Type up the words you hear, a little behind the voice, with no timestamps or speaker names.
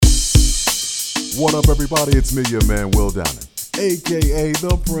What up, everybody? It's me, your man, Will Downing, aka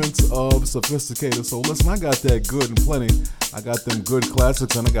the Prince of Sophisticated. So listen, I got that good and plenty. I got them good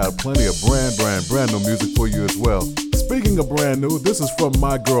classics, and I got plenty of brand new music for you as well. Speaking of brand new, this is from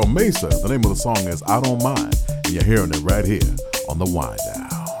my girl Mesa. The name of the song is I Don't Mind, and you're hearing it right here on The Wind Down.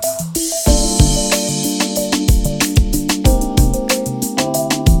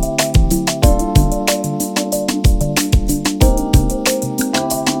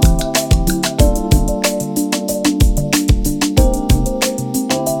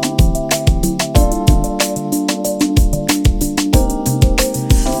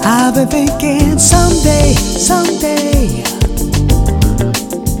 I've been thinking someday, one day, someday,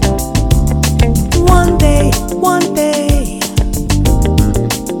 one day.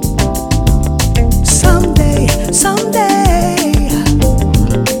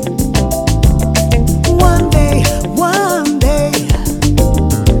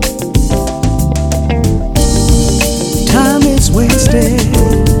 Time is wasted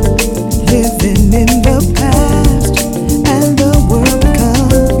living in the past, and the world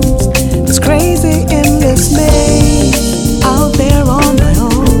becomes this crazy endless maze. Out there on my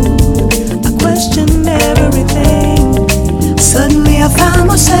own, I question everything. Suddenly I found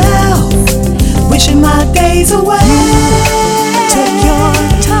myself wishing my days away. Take your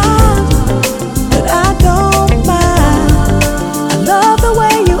time, but I don't mind. I love the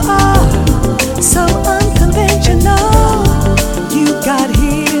way you are, so unconventional. You got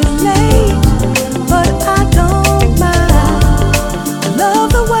here late, but I don't mind. I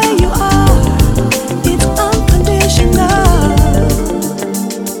love the way you are, it's unconditional.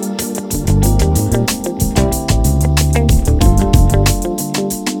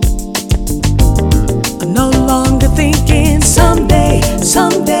 I'm no longer thinking someday,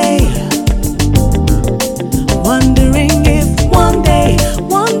 wondering if one day,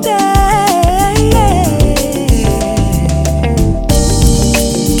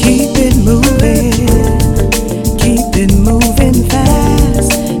 keep it moving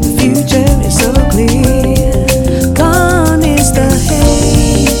fast. The future is so clear. Gone is the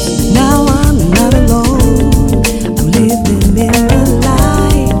haze. Now I'm not alone. I'm living in the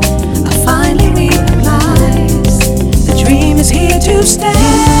light. I finally realize the dream is here to stay.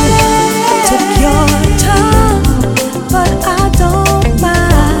 Took your time, but I don't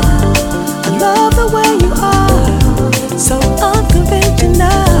mind. I love the way you are, so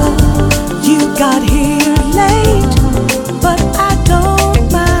unconventional. You got here late, but I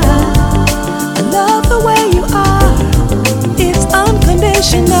don't mind. I love the way you are, it's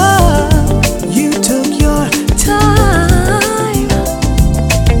unconditional. You took your time,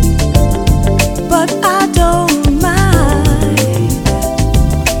 but I don't mind.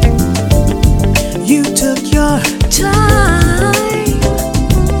 You took your time,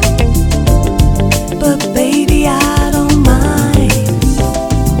 but baby I don't mind.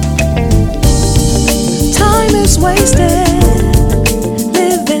 Time is wasted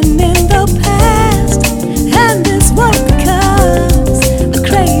living in the past, and this world becomes a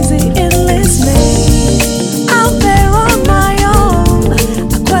crazy endless maze. Out there on my own,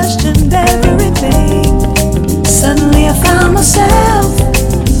 I questioned everything. Suddenly I found myself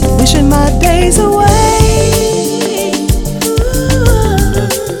wishing my days away.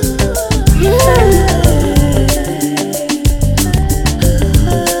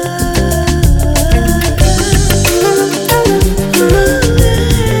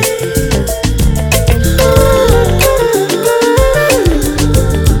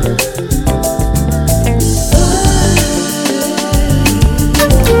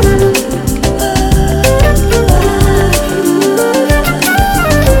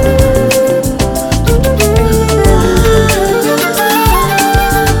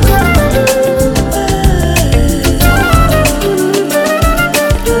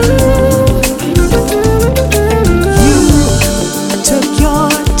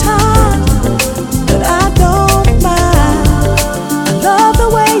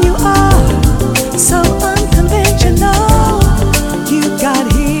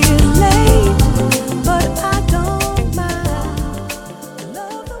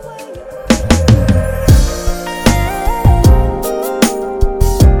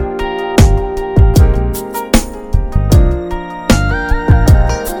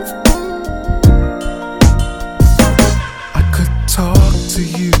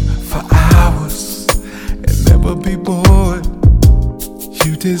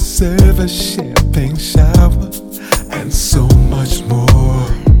 Deserve a champagne shower and so much more.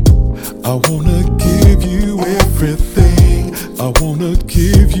 I wanna give you everything. I wanna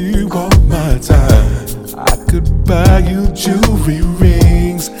give you all my time. I could buy you jewelry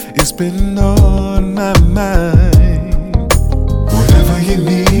rings. It's been on my mind. Whatever you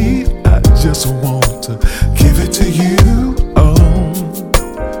need, I just want to give it to you. Oh,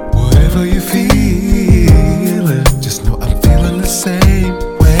 whatever you're feeling, just know I'm feeling the same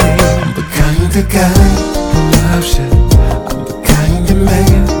way. I'm the kind of guy who loves you. I'm the kind of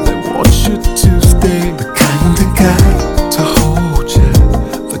man that wants you to stay. The kind of guy to hold you.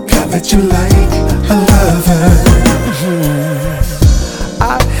 The guy that you like, a lover.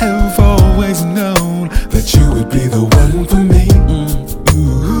 I have always known that you would be the one for me.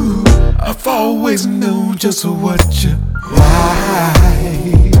 Ooh, I've always known just what you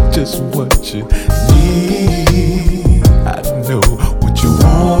like, just what you need. I know what you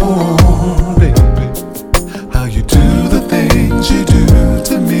want, baby. How you do the things you do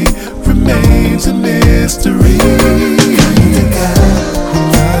to me remains a mystery. Kind of guy who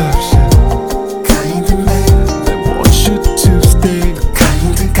loves you, kind of man that wants you to stay,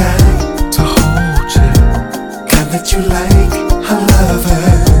 kind of guy to hold you, kind that you like, I love her.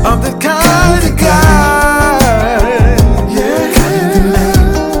 I'm the kind of guy, yeah, kind of man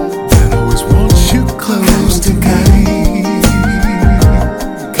that always wants you close to me,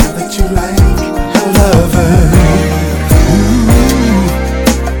 kind that you like, I love her.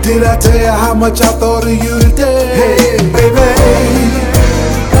 Ooh, did I tell you how much I thought of you today? Hey, baby,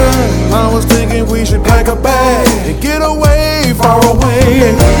 I was thinking we should pack a bag and get away, far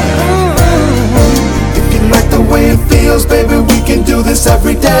away. If you like the way it feels, baby, we can do this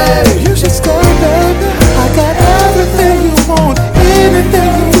every day. You should stay, baby. I got everything you want,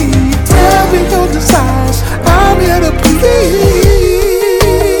 anything you need. Tell me your desires, I'm here to please.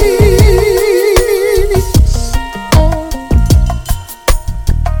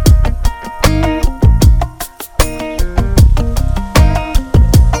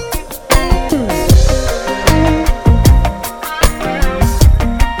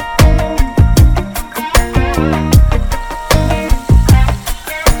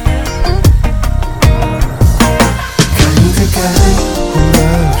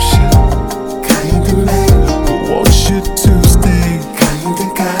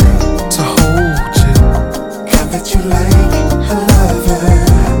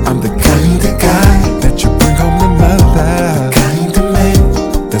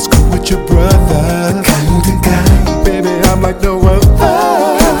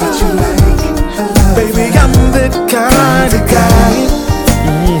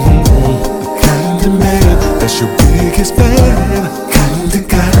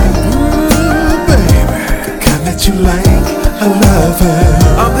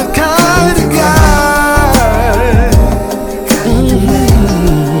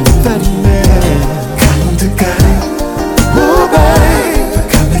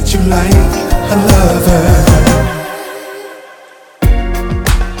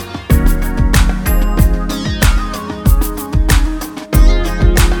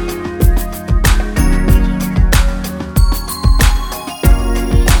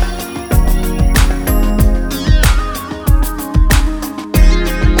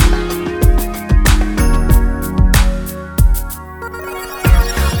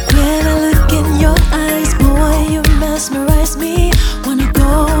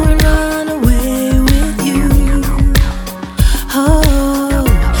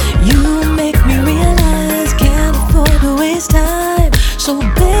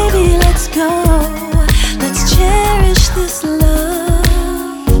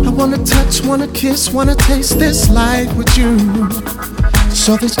 Wanna taste this life with you.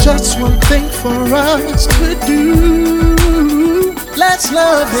 So there's just one thing for us to do. Let's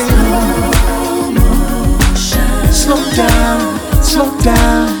love it. Slow down, slow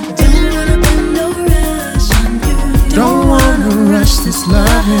down. Don't wanna rush this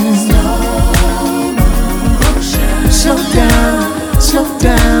loving. Slow down, slow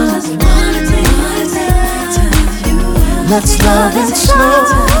down. Let's love in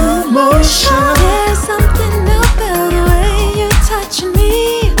slow motion. There's something about the way you're touching me.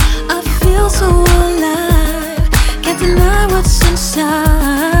 I feel so alive. Can't deny what's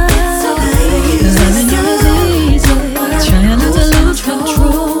inside. It's so easy. Loving you is easy. Trying not to lose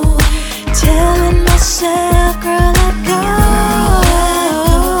control. Telling myself, girl, let go.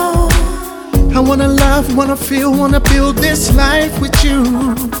 I wanna love, wanna feel, wanna build this life with you.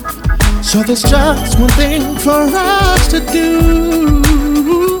 So there's just one thing for us to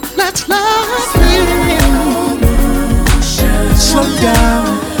do. Let's love it. Slow down,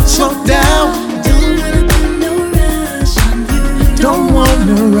 slow down. Don't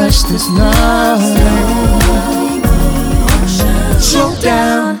wanna rush this love. Slow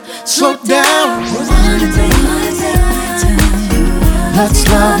down, slow down. Let's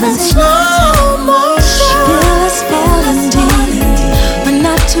love in slow motion. Feel us falling deep, but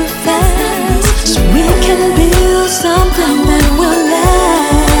not too fast, so we can build something that will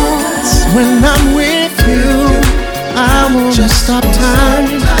last. When I'm with you, I won't just stop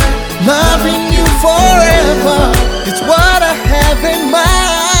time. Loving you forever is what I have in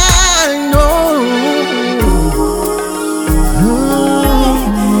mind. Oh,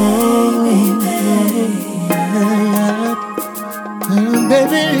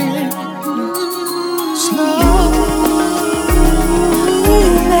 baby, slow,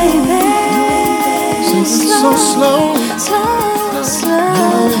 Baby, so slow. slow,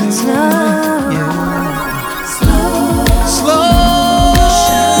 slow, slow.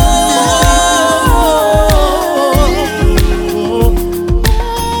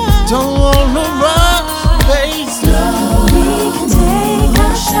 Don't wanna rush, baby. We can take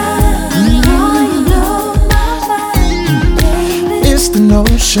our time. Oh, you blow my mind, baby. It's the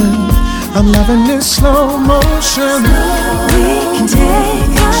notion. I'm loving this slow motion. We can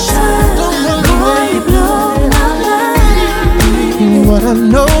take our time. Oh, you blow my mind. What a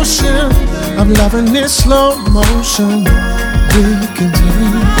notion. I'm loving this slow motion. We can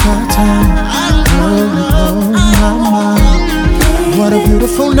take our time. Oh, my mind. What a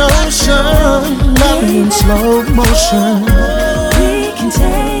beautiful notion. Loving in slow motion. We can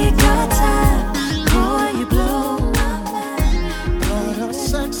take our time. Boy, you blow my mind. What a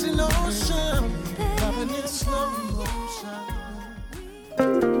sexy notion. Loving in slow motion.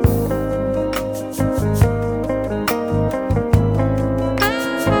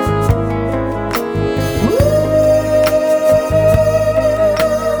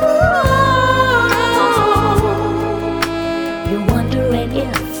 You're wondering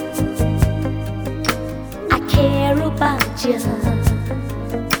if I care about you.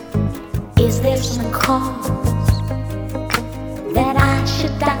 Is there some cause that I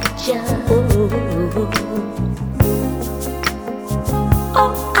should doubt you?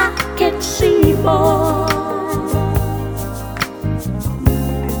 Oh, I can see more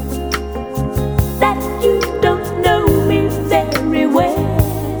that you don't know me very well.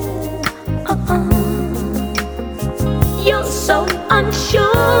 You're so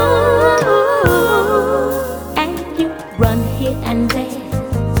unsure, and you run here and there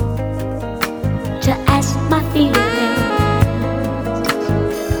to ask my feelings.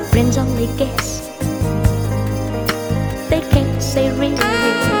 Friends only guess, they can't say really.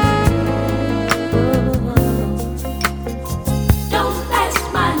 Don't ask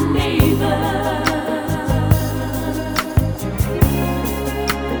my neighbor.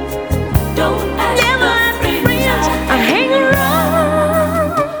 Don't ask my friends I hang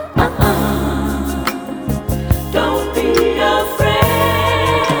around. Don't be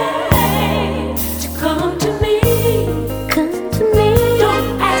afraid to come to me. Come to me. Don't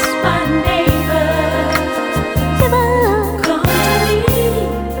ask my neighbor. Come to me.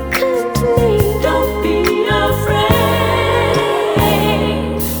 Come to me. Don't be afraid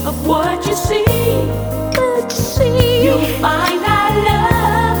of what you see. What you see. You'll find I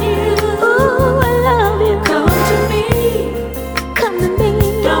love you. Oh, I love you. Come to me. Come to me.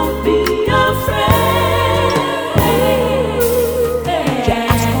 Don't be afraid. You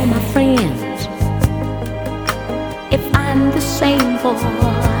ask all my friends if I'm the same boy.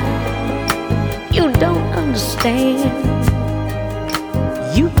 You don't understand.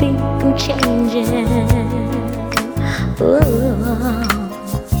 You think I'm changing. Oh.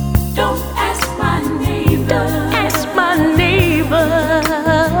 Don't ask my neighbor. Don't ask my neighbor.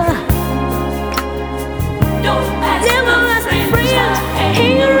 Don't ask never my friends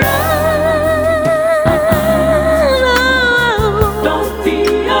hang around. Don't be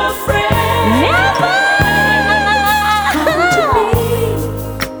afraid. Never. Come to me.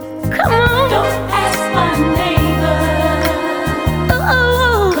 Come on. Don't ask my neighbor. Come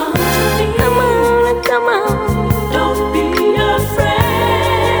to me. Come on, come on. Don't be afraid.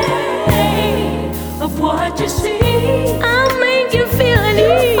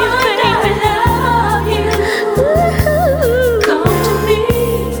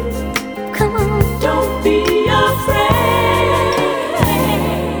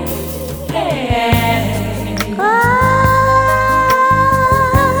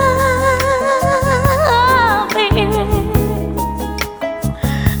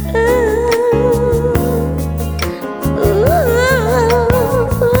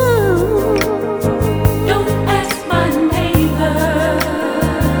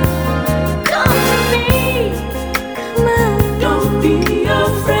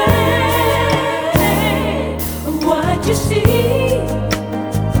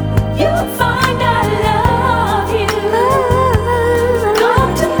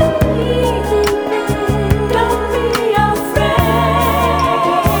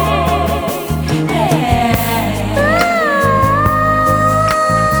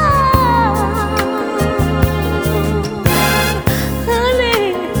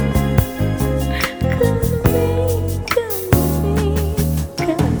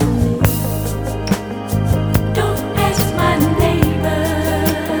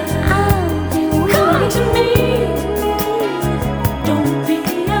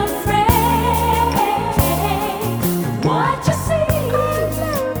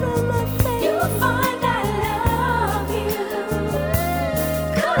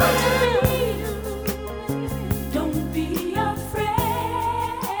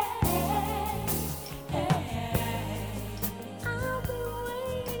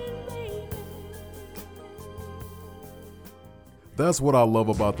 That's what I love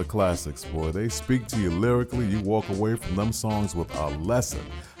about the classics, boy. They speak to you lyrically. You walk away from them songs with a lesson.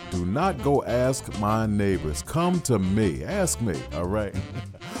 Do not go ask my neighbors. Come to me. Ask me, all right?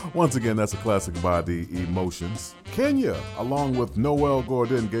 Once again, that's a classic by the Emotions. Kenya, along with Noel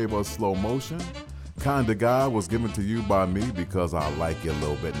Gordon, gave us Slow Motion. Kinda Guy was given to you by me because I like you a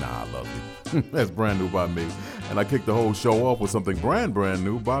little bit. Nah, I love you. That's brand new by me. And I kicked the whole show off with something brand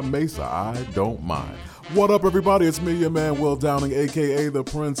new by Mesa. I Don't Mind. What up, everybody? It's me, your man, Will Downing, a.k.a. the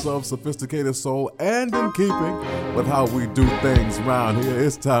Prince of Sophisticated Soul. And in keeping with how we do things around here,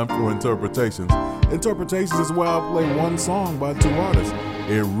 it's time for Interpretations. Interpretations is where I play one song by two artists.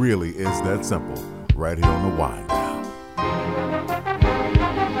 It really is that simple. Right here on the Wind Down.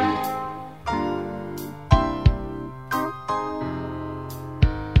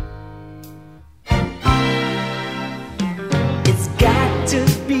 It's got to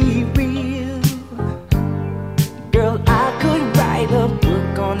be real. Girl, I could write a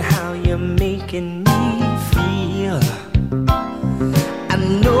book on how you're making me feel. I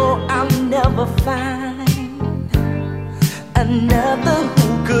know I'll never find another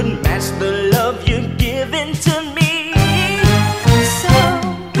who could match the love you're giving to me. So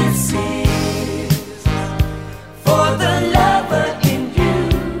this is for the lover in you.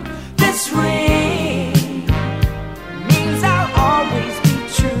 This ring means I'll always be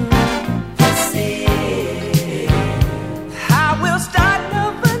true. This is I will start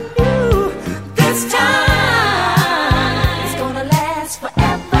loving you. This time it's gonna last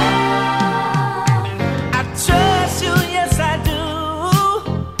forever. I trust you, yes I do.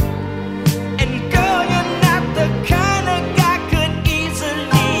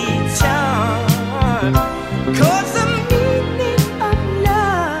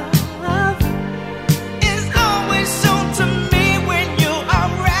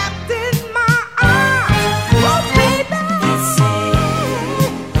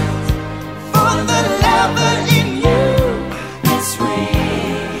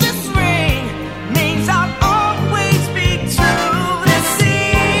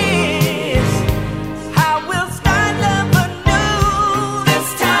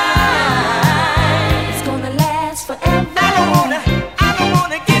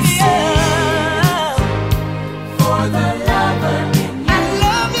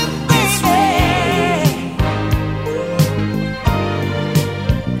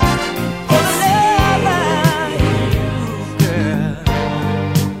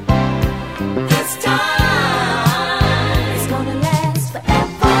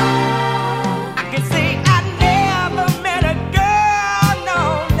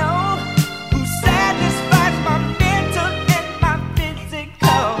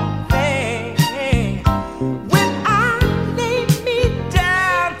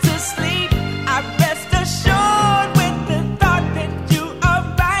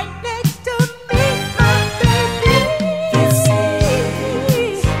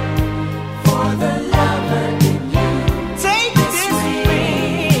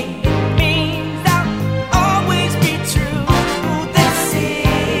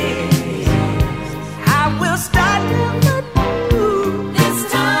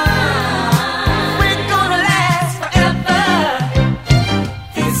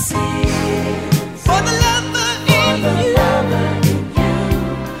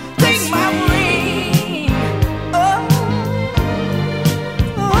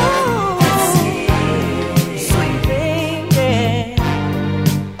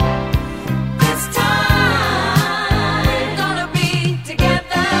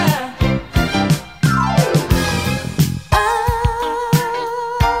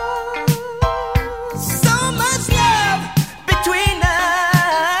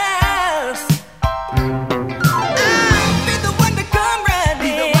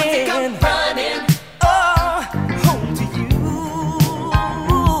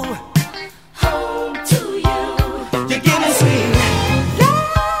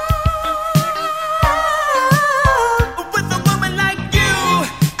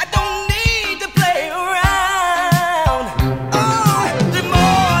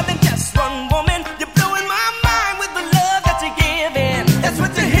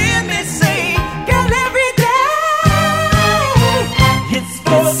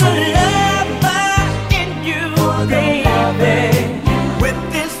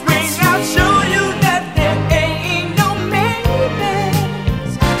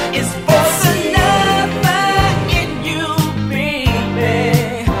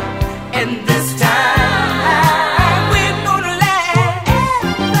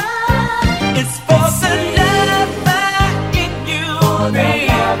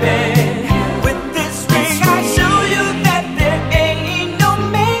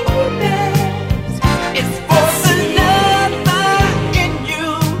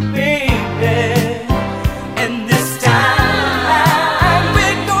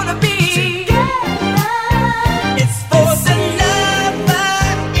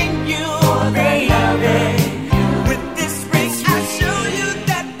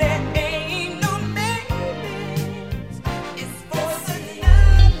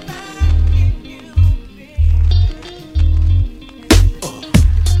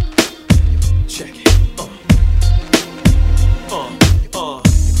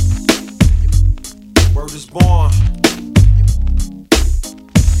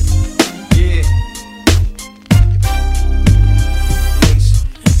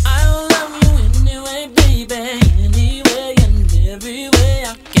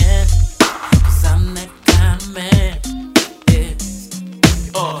 can. 'Cause I'm that kind of man. Yeah.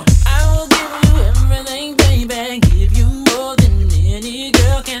 I will give you everything, baby. Give you more than any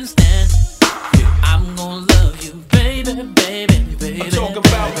girl can stand. I'm gonna love you, baby, baby, baby. I'm talking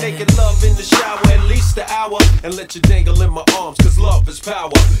about naked love in the shower at least an hour, and let you dangle in my arms, cause love is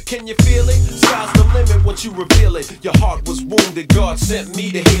power. Can you feel it? Sky's the limit once you reveal it. Your heart was wounded, God sent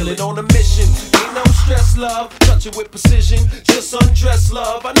me to heal it. On a mission, ain't no stress, love. Touch it with precision, just undress,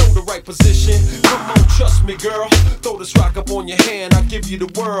 love. I know the right position. Come on, trust me, girl. Throw this rock up on your hand, I'll give you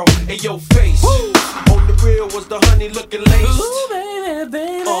the world. In your face. Woo! On the real was the honey looking laced. Ooh, baby,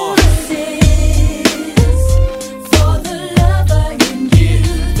 baby. For the lover in you,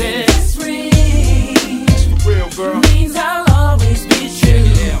 this ring. That's for real, girl. Means I'll always be true.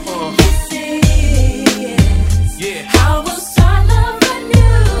 This is how we'll start loving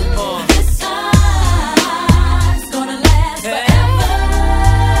you. This time's gonna last forever.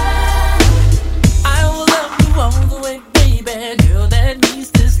 I will love you all the way, baby. Girl, that means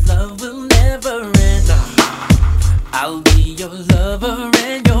this love will never end. I'll be your lover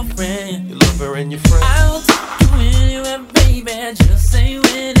and your friend. Your lover and your friend. I'll take you anywhere, baby. Just say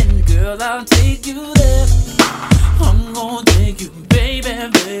when, and girl, I'll take you there. I'm gonna take you, baby,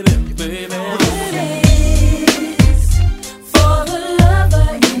 baby, baby. For the lover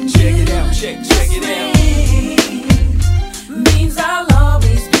in Check you. it out, check it out. Means I'll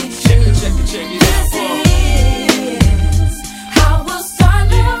always be true. Check it out. This is how we'll start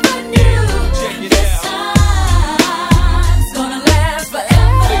loving you. Check it This out. time's gonna last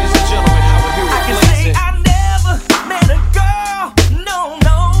forever. Ladies and gentlemen, how are you? I can say I never met a girl, no,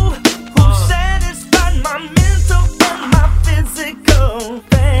 who satisfied my mental and my physical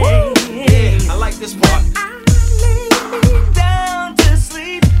thing. Yeah, I like this part. I lay me down to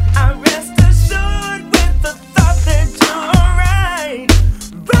sleep. I rest assured with the thought that you're right.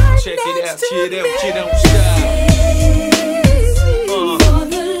 Check it out, cheer it out, cheer don't stop. For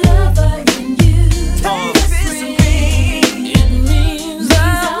the lover in you. This ring. It means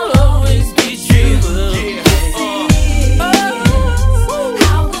I'll always be true.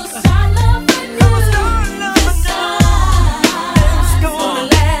 How we'll start loving you. This time's gonna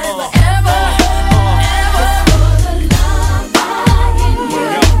last forever. For the lover in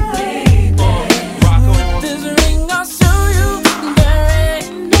you, baby. Rock on. This ring I'll show you, there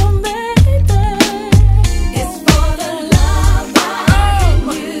ain't no baby. It's for the lover in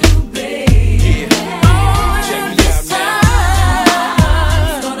you, baby. Check it out now.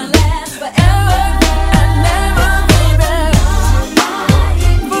 It's gonna last forever and ever, baby.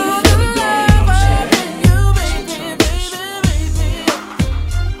 For the lover in you, baby, baby, baby.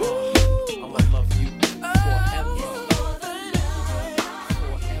 I'ma love you forever.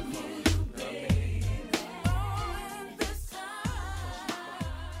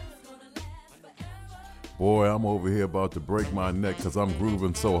 Boy, I'm over here about to break my neck because I'm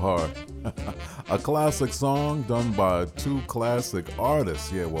grooving so hard. A classic song done by two classic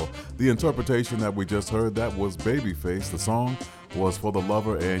artists. Yeah, well, the interpretation that we just heard, that was Babyface. The song was For the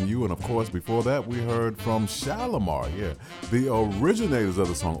Lover and You. And of course, before that, we heard from Shalimar. Yeah, the originators of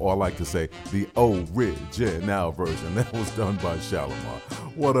the song, or I like to say, the original version. That was done by Shalimar.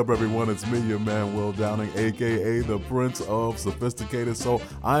 What up, everyone? It's me, your man, Will Downing, a.k.a. the Prince of Sophisticated Soul.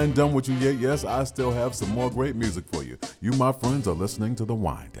 I ain't done with you yet. Yes, I still have some more great music for you. You, my friends, are listening to The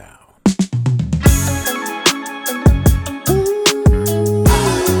Wind Down.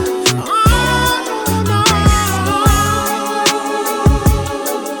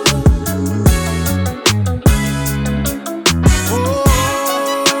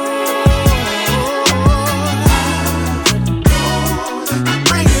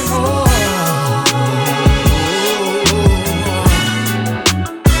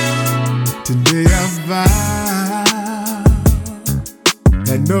 Today I vow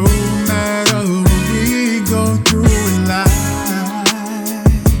that no matter what we go through in life,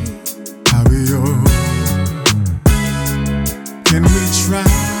 I'll be yours. Can we try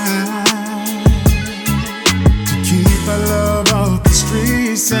to keep our love off the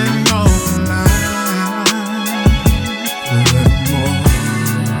streets and off the line forevermore?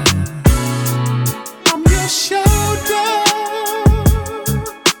 I'm your shoulder.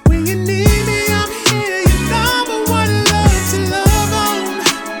 When you need me, I'm here. Your number one love to love on.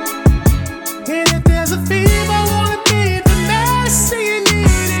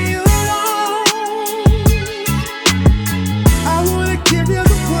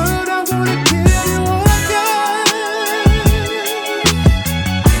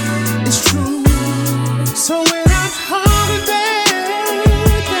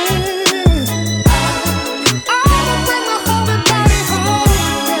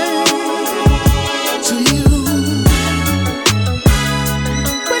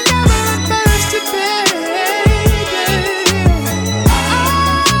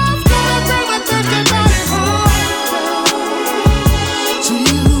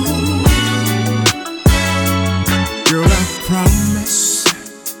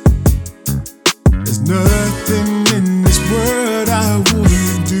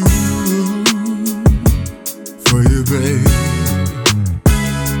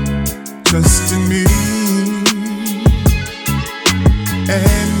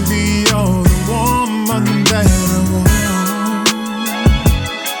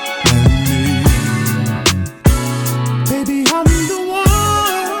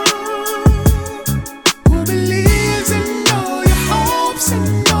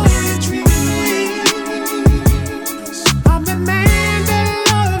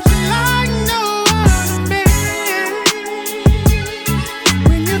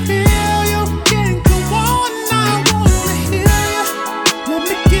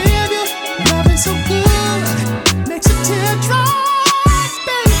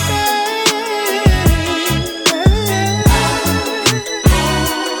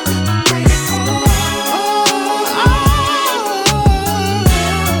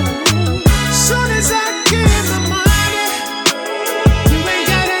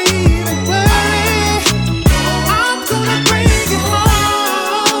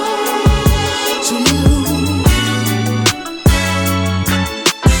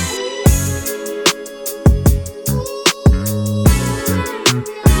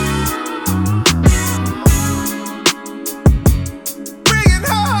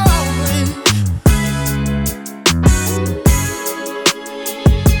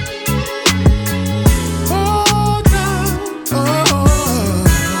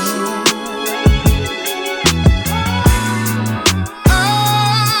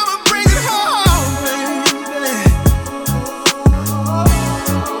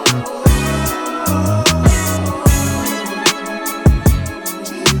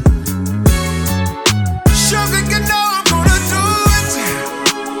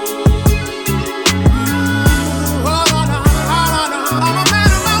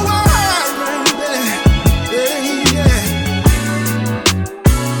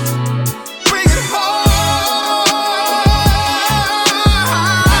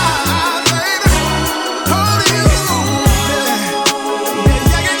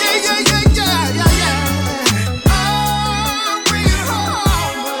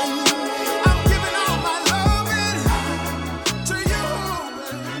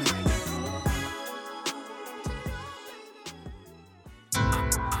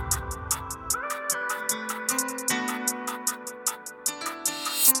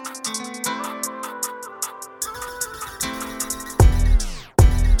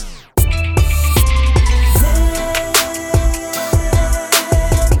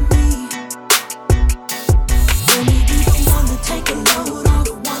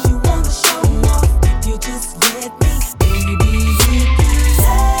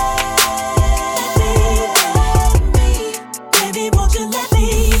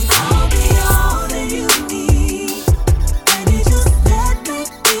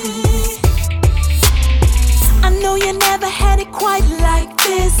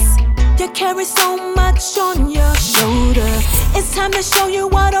 carry so much on your shoulder. It's time to show you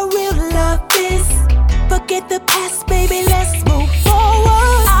what a real love is. Forget the past, baby, let's move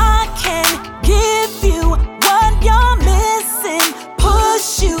forward. I can give you what you're missing,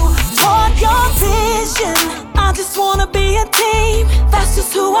 push you toward your vision. I just wanna be a team, that's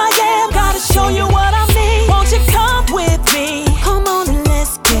just who I am. Gotta show you what I mean. Won't you come with me? Come on and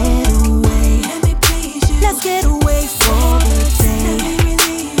let's get away. Let me please you. Let's get away for the day.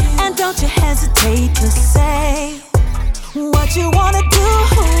 And don't you hesitate to say what you wanna do.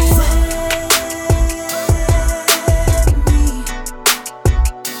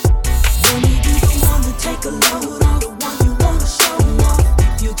 Let me be the one to take a load off, one you wanna show off.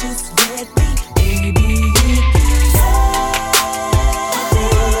 If you just let me, baby, if you let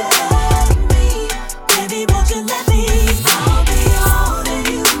me, baby, won't you let me? I'll be all that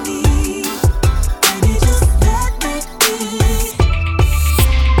you need. Baby, just let me be.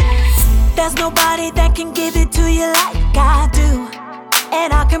 There's nobody that can give it to you like I do,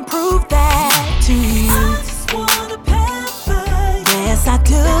 and I can prove that to you. I just wanna pamper you. Yes, I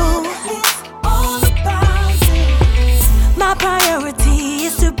do. It's all about you. My priority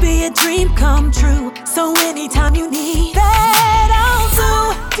is to be a dream come true. So anytime you need that, I'll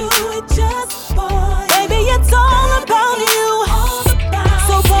do it just for you. Baby, it's all about you.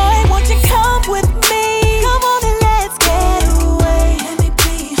 So boy, won't you come with me? Come on and let's get away. Let me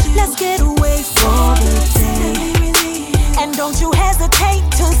please you. Let's get away for the day. And don't you hesitate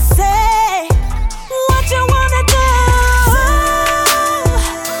to say what you wanna do.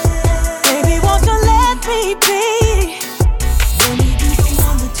 Baby, won't you let me be? Let me be the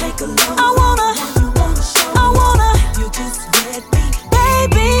one to take a load. I wanna you just let me.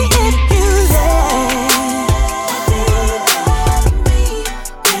 Baby, if you let me,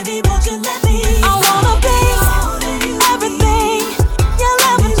 baby, won't you let me? I wanna be everything you'll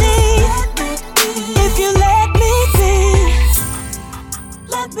ever need. If you let me be,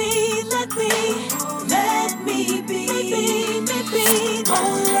 let me be, let me be.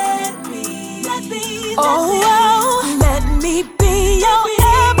 Oh, let me, oh, let me be your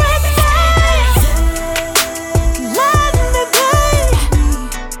everything. Let me be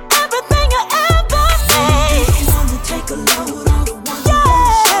everything I ever need. Take a load off,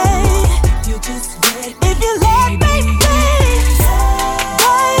 yeah. You just if you let me be,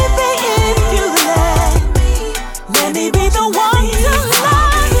 baby, if you let me be the one to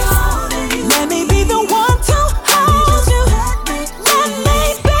love you. Let me be the one to hold you. Let me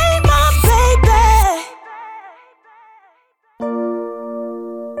be my baby.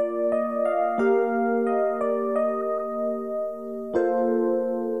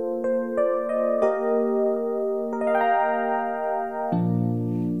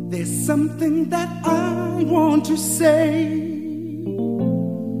 There's something that I want to say,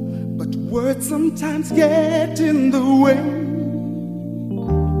 but words sometimes get in the way.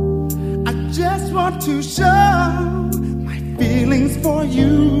 I just want to show my feelings for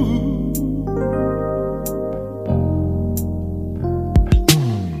you.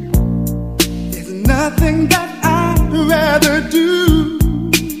 There's nothing that I'd rather do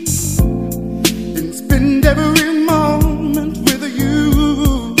than spend every moment with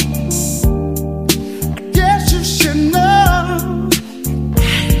you. Yes, you should know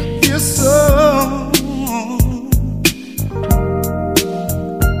I feel so.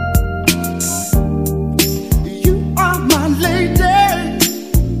 You are my lady.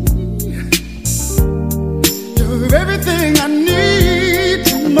 You're everything I need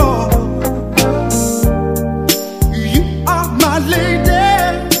and more. You are my lady.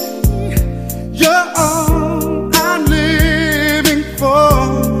 You're all I'm living for.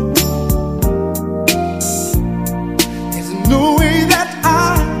 There's no way that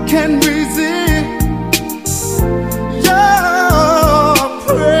I can resist your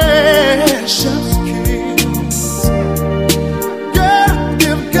precious kiss. Girl,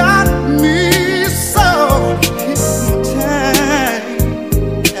 you've got me so hypnotized.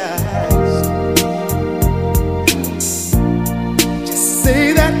 Just say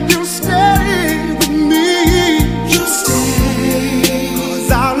that you'll stay with me. You stay,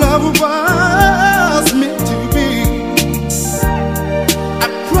 'cause our love was meant to be. I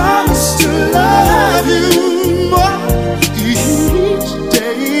promise to love you more each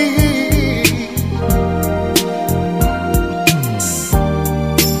day.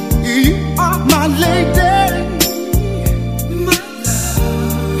 You are my lady, my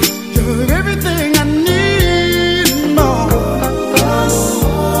love. You're everything I need and more.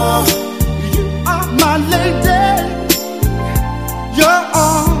 You are my lady. You're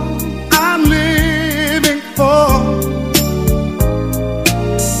all I'm living for.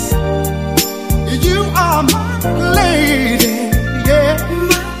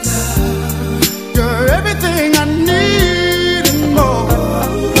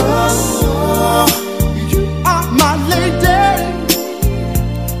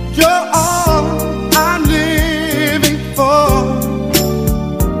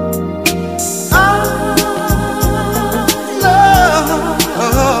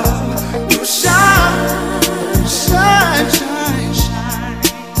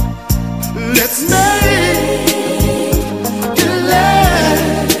 Let's make it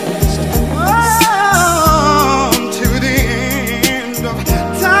last on to the end of time.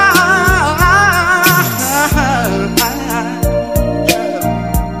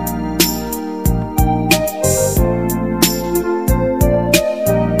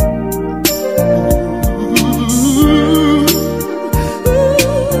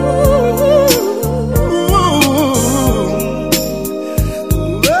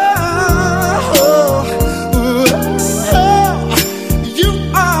 You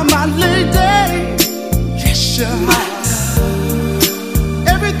are my lady, yes you are.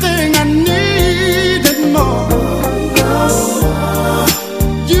 Everything I need and more.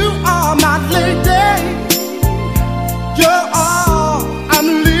 You are my lady, you're all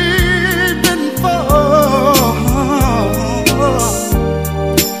I'm living for.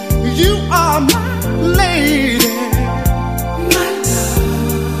 You are my lady, my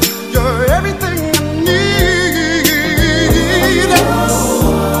love. You're everything I need.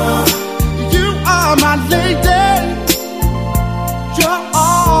 You are my lady, you're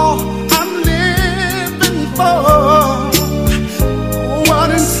all I'm living for. Go out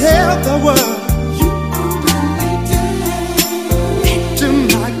and tell the world you are my lady. To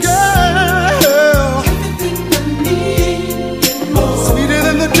my girl, everything I need and more. Sweeter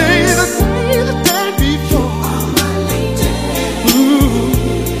than the day before.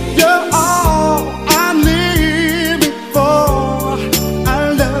 Ooh, you're all I'm living for. I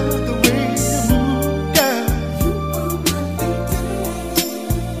love the way you move, girl.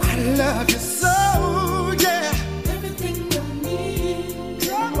 I love you so, yeah. Everything I need.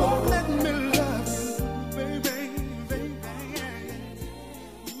 Come on, let me love you, baby, baby.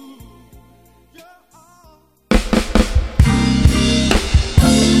 Ooh, you're all.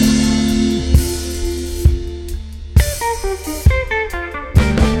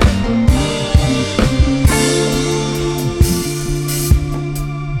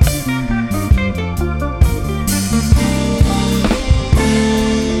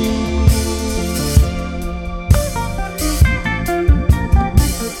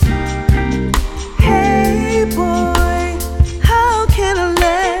 Hey boy, how can I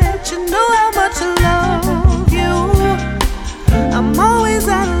let you know how much I love you? I'm always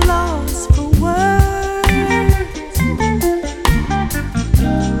at a loss for words.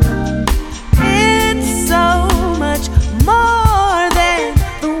 It's so much more than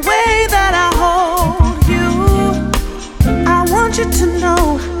the way that I hold you. I want you to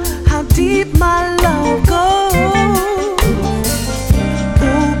know how deep my love goes.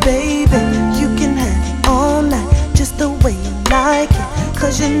 Ooh, baby, you can have it all night, just the way you like it,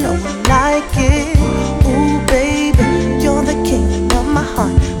 'cause you know I like it. Ooh, baby, you're the king of my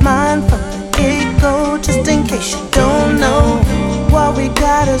heart, mine from the get-go, just in case you don't know. What we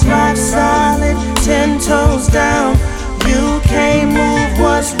got is rock solid, 10 toes down. You can't move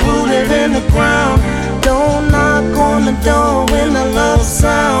what's rooted in the ground. Don't knock on the door when the love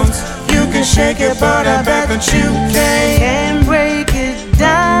sounds. You can shake it, but I bet that you can't break it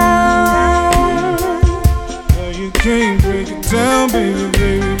down. You can't break it down, baby,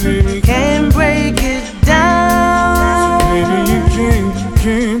 baby, baby. Can't break it down. Baby, you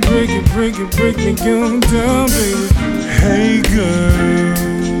can't break me down, baby. Hey girl,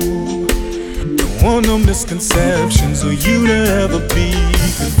 don't want no misconceptions or you to ever be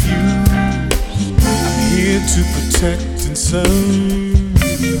confused. I'm here to protect and serve,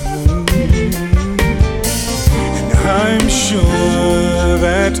 and I'm sure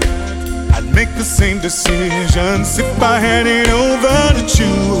that I'd make the same decisions if I had it over to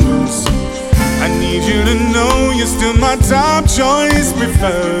choose. I need you to know you're still my top choice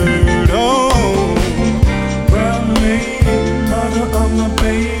preferred. Oh, well, lady, mother of my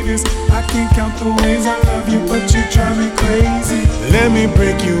babies, I can't count the ways I love you, but you drive me crazy. Let me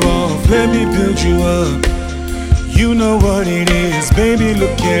break you off, let me build you up. You know what it is, baby,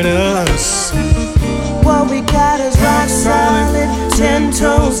 look at us. What we got is rock solid, 10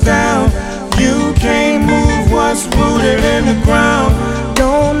 toes down. You can't move what's rooted in the ground.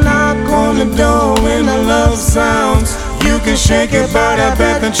 Don't knock on the door when the love sounds. You can shake it, but I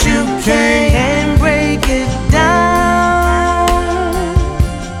bet that you can't break it down.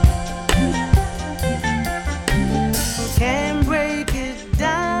 Can't break it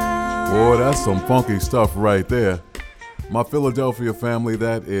down. Boy, that's some funky stuff right there. My Philadelphia family,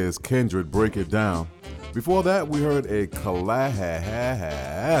 that is Kindred, Break It Down. Before that, we heard a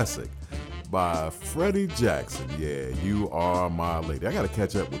classic by Freddie Jackson. Yeah, You Are My Lady. I got to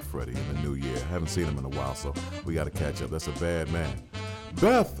catch up with Freddie in the new year. I haven't seen him in a while, so we got to catch up. That's a bad man.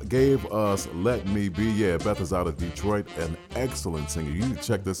 Beth gave us Let Me Be. Yeah, Beth is out of Detroit, an excellent singer. You need to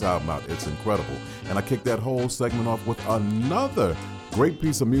check this album out. It's incredible. And I kicked that whole segment off with another great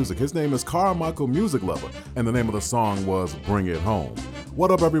piece of music. His name is Carmichael Music Lover, and the name of the song was Bring It Home.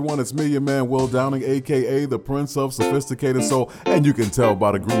 What up, everyone? It's me, your man, Will Downing, a.k.a. the Prince of Sophisticated Soul, and you can tell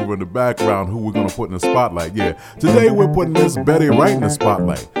by the groove in the background who we're going to put in the spotlight. Yeah, today we're putting Miss Betty right in the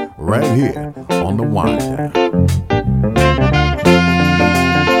spotlight, right here on the Wind Down.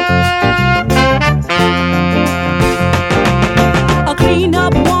 A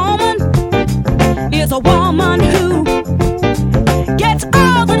clean-up woman is a woman who gets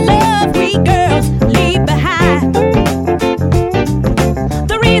all the love we girls leave behind.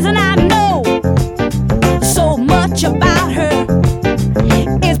 The reason I know so much about her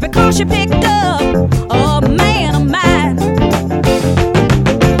is because she picked up a man of mine.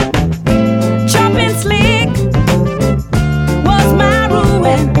 Jumping slick was my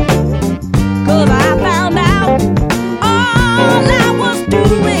ruin, 'cause I found out all I was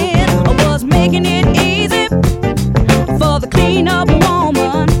doing was making it easy for the clean-up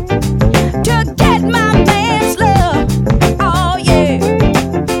woman to get my man's love. Oh yeah,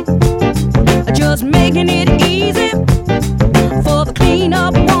 just making it easy for the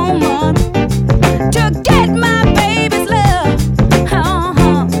clean-up woman to get my baby's love.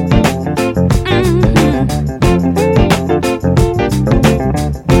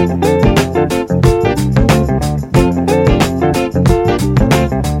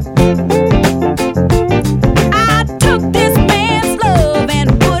 I took this man's love and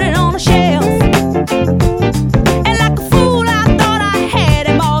put it on a shelf, and like a fool I thought I had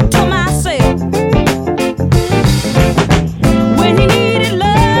him all to myself. When he needed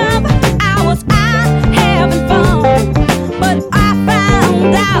love, I was out having fun, but I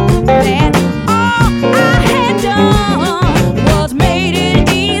found out that all I had done was made it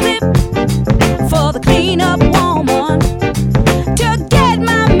easy for the clean-up woman to get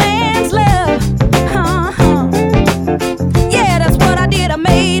my man's love. Yeah, that's what I did. I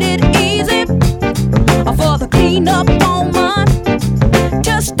made it easy for the clean-up woman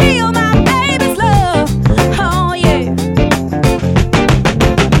to steal my baby's love. Oh yeah.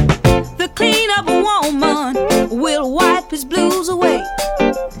 The clean-up woman will wipe his blues away.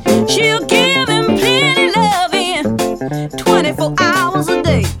 She'll give him plenty loving 24 hours a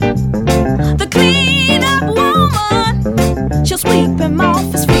day. The clean-up woman, she'll sweep him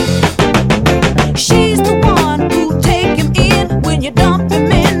off his feet. She's the one who take him in when you dump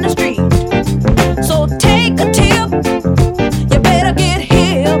him in the street. So take a tip, you better get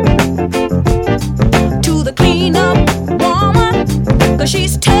hip to the clean-up woman, 'cause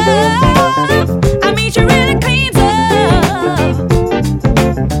she's tough. I mean, she really cleans up.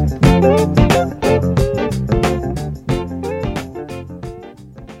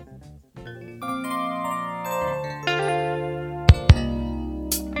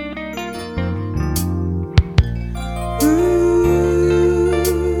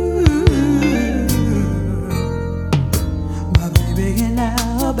 My baby and I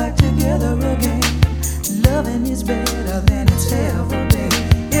are back together again. Loving is better than it's ever been.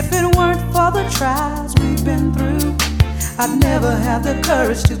 If it weren't for the trials we've been through, I'd never have the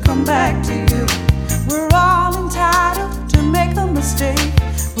courage to come back to you. We're all entitled to make a mistake.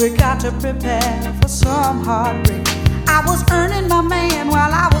 We got to prepare for some heartbreak. I was earning my man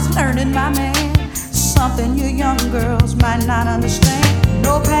while I was learning my man. Something you young girls might not understand.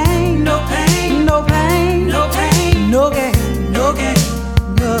 No pain, no pain, no pain, no pain, no gain, no gain,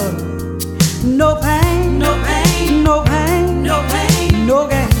 no. No pain, no pain, no pain, no pain, no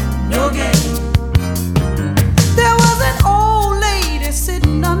gain, no gain. There was an old lady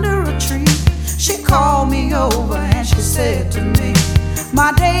sitting under a tree. She called me over and she said to me,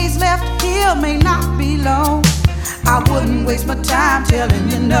 my days left here may not be long. I wouldn't waste my time telling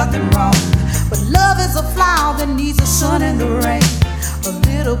you nothing wrong. But love is a flower that needs the sun and the rain. A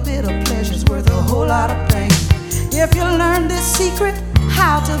little bit of pleasure's worth a whole lot of pain. If you learn this secret,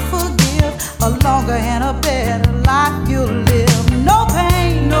 how to forgive, a longer and a better life you'll live. No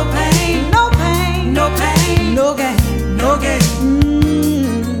pain, no pain, no pain, no pain, no gain, no gain.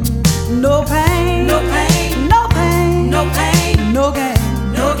 No pain, no pain, no pain, no pain, no gain,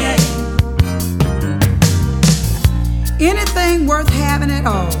 no gain. Anything worth having at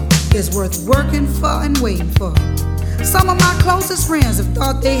all is worth working for and waiting for. Some of my closest friends have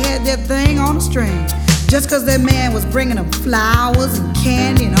thought they had their thing on a string just 'cause their man was bringing them flowers and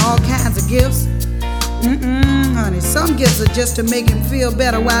candy and all kinds of gifts. Honey, some gifts are just to make him feel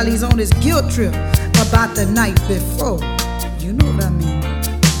better while he's on his guilt trip about the night before. You know what I mean?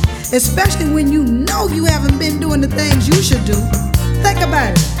 Especially when you know you haven't been doing the things you should do. Think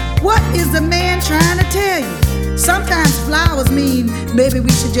about it. What is the man trying to tell you? Sometimes flowers mean maybe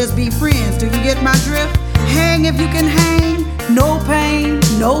we should just be friends. Do you get my drift? Hang if you can hang. No pain,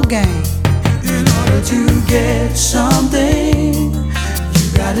 no gain. In order to get something,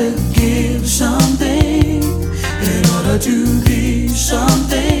 you gotta give something. In order to be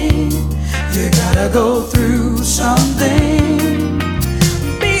something, you gotta go through something.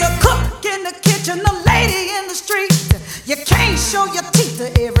 Be a cook in the kitchen, a lady in the street. You can't show your teeth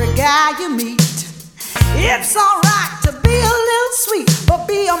to every guy you meet. It's alright to be a little sweet, but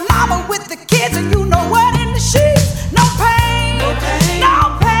be a mama with the kids and you know what in the sheets. No pain, no pain,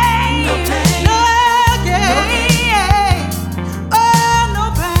 no pain, no pain, no gain. Oh,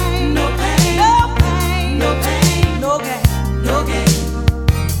 no pain, no pain, no pain, no pain, no gain, no gain.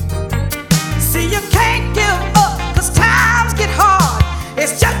 See, you can't give up, 'cause times get hard.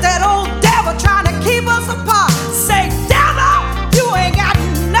 It's just that old devil trying to keep us apart. Say, devil, you ain't got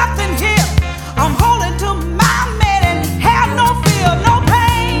nothing here. I'm holding to my man and have no fear. No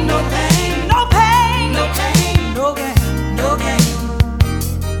pain, no pain, no pain, no pain, no gain, no gain.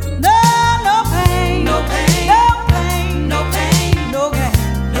 No, no pain, no pain, no pain, no pain, no gain,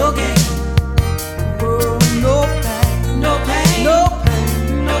 no gain. Oh, no pain, no pain, no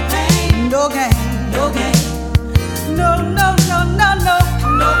pain, no pain, no gain, no gain. No, no, no, no, no,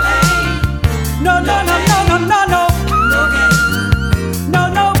 no pain. No, no, no, no, no, no, no, no gain. No,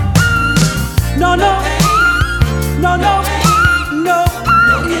 no, no, no, no, no, no,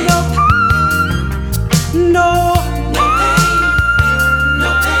 no, no, no pain, no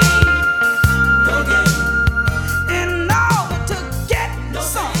pain, no gain. In order to get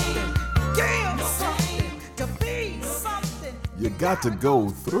something, give something, to be something. You got to go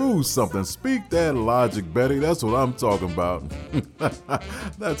through something. Speak that logic, Betty. That's what I'm talking about.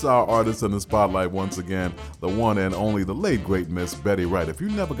 That's our artist in the spotlight once again, the one and only, the late great Miss Betty Wright. If you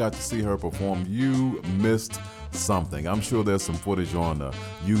never got to see her perform, you missed something. I'm sure there's some footage on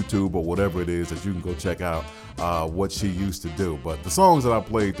YouTube or whatever it is that you can go check out what she used to do. But the songs that I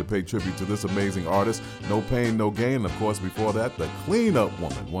played to pay tribute to this amazing artist, No Pain, No Gain, and of course before that, the Clean Up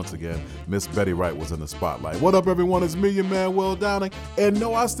Woman. Once again, Miss Betty Wright was in the spotlight. What up, everyone? It's me, your man, Will Downing. And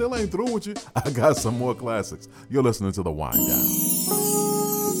no, I still ain't through with you. I got some more classics. You're listening to The Wind Down.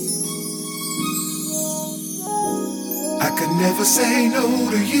 I could never say no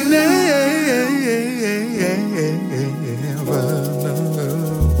to you. Never, no.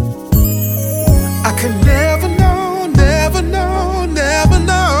 I could never know, never know, never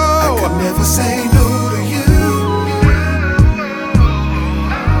know. I could never say no to you.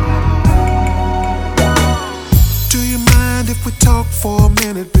 Do you mind if we talk for a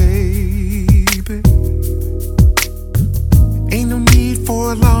minute, baby? Ain't no need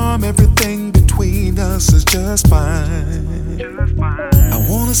for alarm, everything between us is just fine. I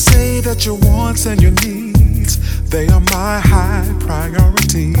wanna say that your wants and your needs, they are my high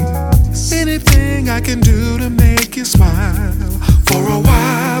priorities. Anything I can do to make you smile for a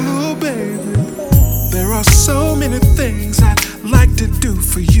while, oh baby. There are so many things I'd like to do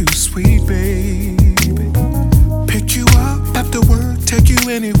for you, sweet baby. Pick you up after work, take you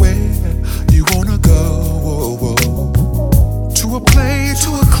anywhere you wanna go. To a play, to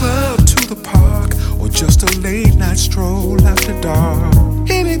a club, to the park, or just a late night stroll after dark.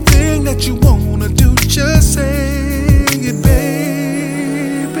 Anything that you wanna do, just say it,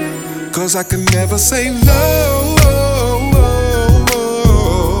 baby. 'Cause I can never say no.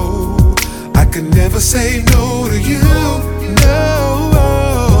 I can never say no to you. No.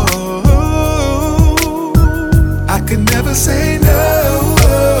 I can never say no.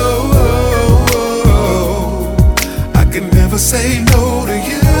 I can never say no to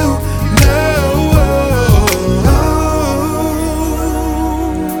you.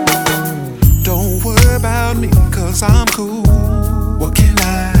 Don't worry about me, 'cause I'm cool. What can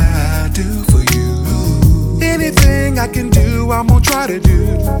I do for you? Anything I can do, I'm gonna try to do.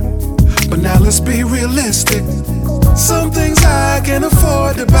 But now let's be realistic. Some things I can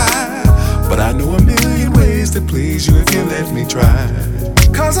afford to buy, but I know a million ways to please you if you let me try.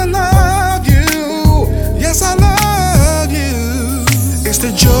 'Cause I love you, yes I love you. It's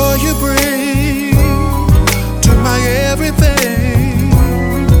the joy you bring to my everything.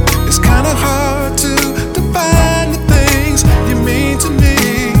 It's kinda hard to define the things you mean to me.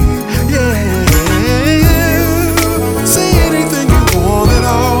 Yeah, say anything you want at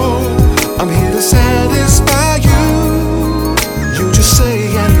all. I'm here to satisfy you. You just say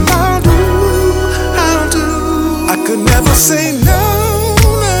and I'll do. I could never say no,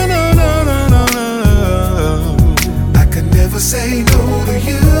 no, no.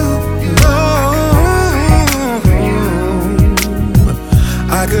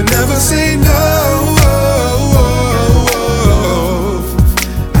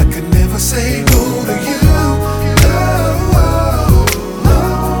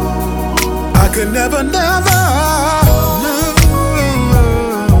 never, never.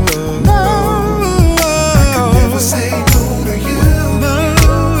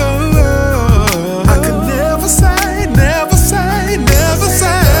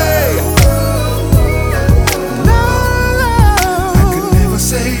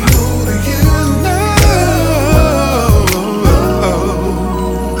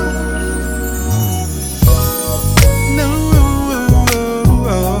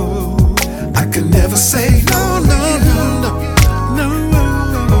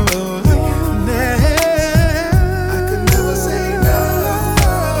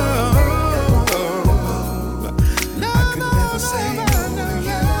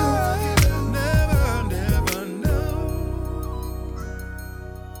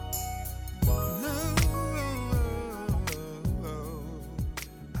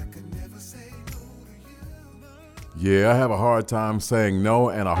 Yeah, I have a hard time saying no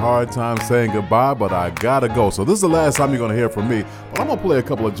and a hard time saying goodbye, but I gotta go. So this is the last time you're gonna hear from me, but I'm gonna play a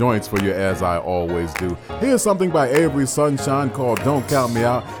couple of joints for you as I always do. Here's something by Avery Sunshine called Don't Count Me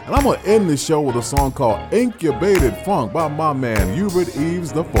Out, and I'm gonna end the show with a song called Incubated Funk by my man Hubert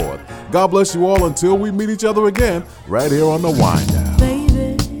Eves IV. God bless you all until we meet each other again right here on The Wind Down.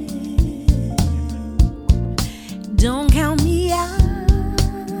 Baby, don't count me out,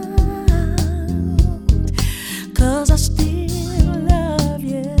 'cause I still love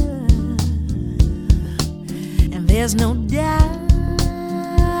you, and there's no doubt.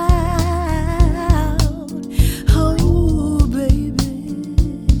 Oh, baby,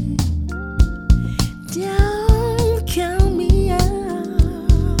 don't count me out,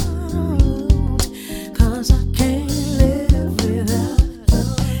 'cause I can't live without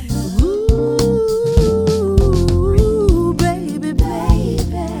you. Ooh, baby,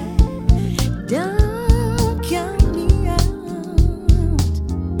 baby, don't count me out.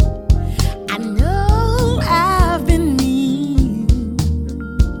 I know I've been needing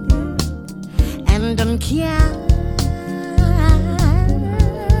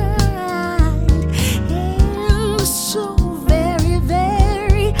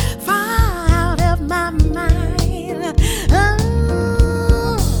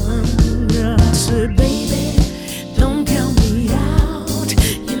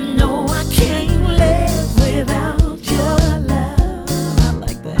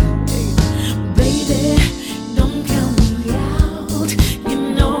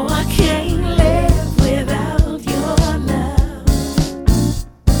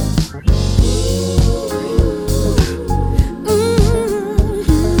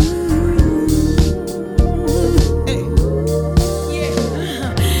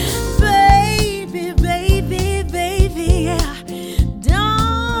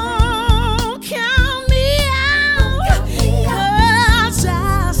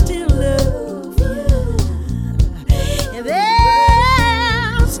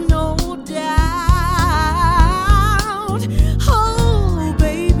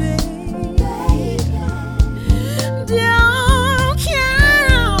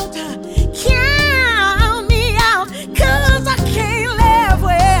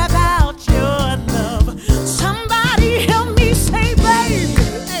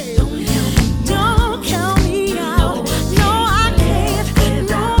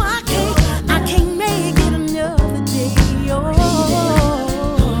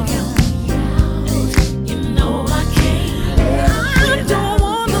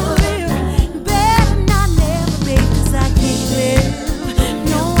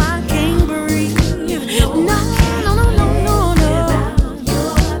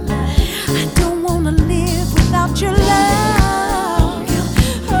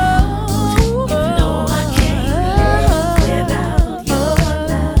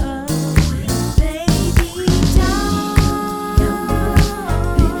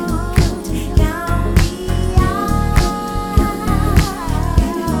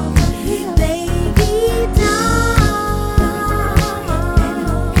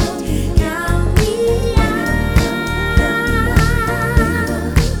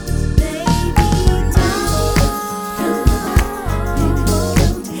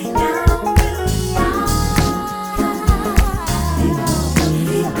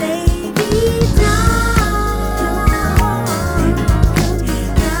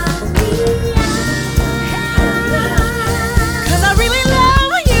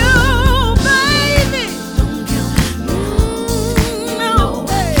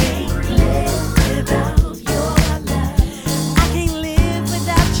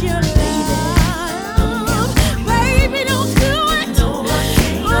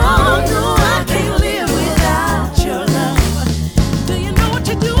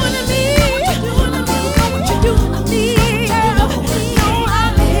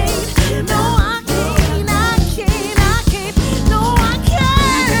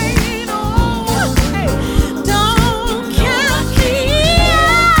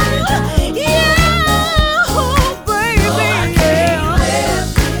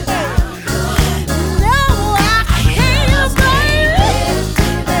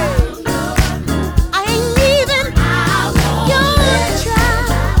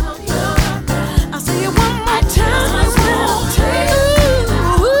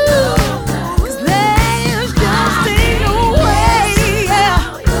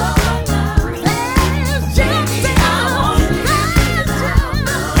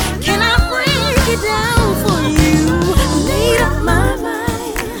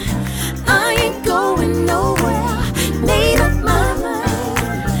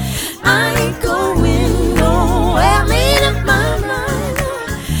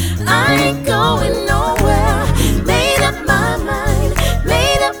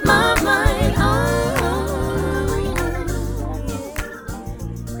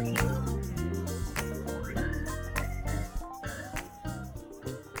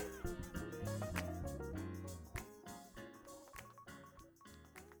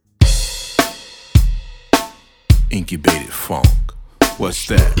Incubated funk. What's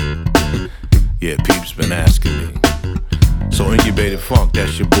that? Yeah, peeps been asking me. So incubated funk,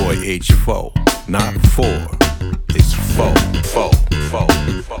 that's your boy H4. Not 4, it's 4.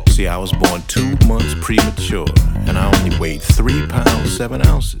 See, I was born 2 months premature, and I only weighed 3 pounds, 7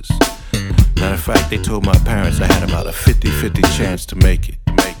 ounces. Matter of fact, they told my parents I had about a 50-50 chance to make it.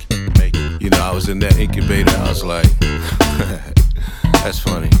 You know, I was in that incubator, I was like, that's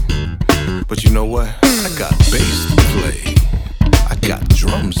funny. But you know what? I got bass to play. I got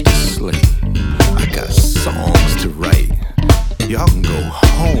drums to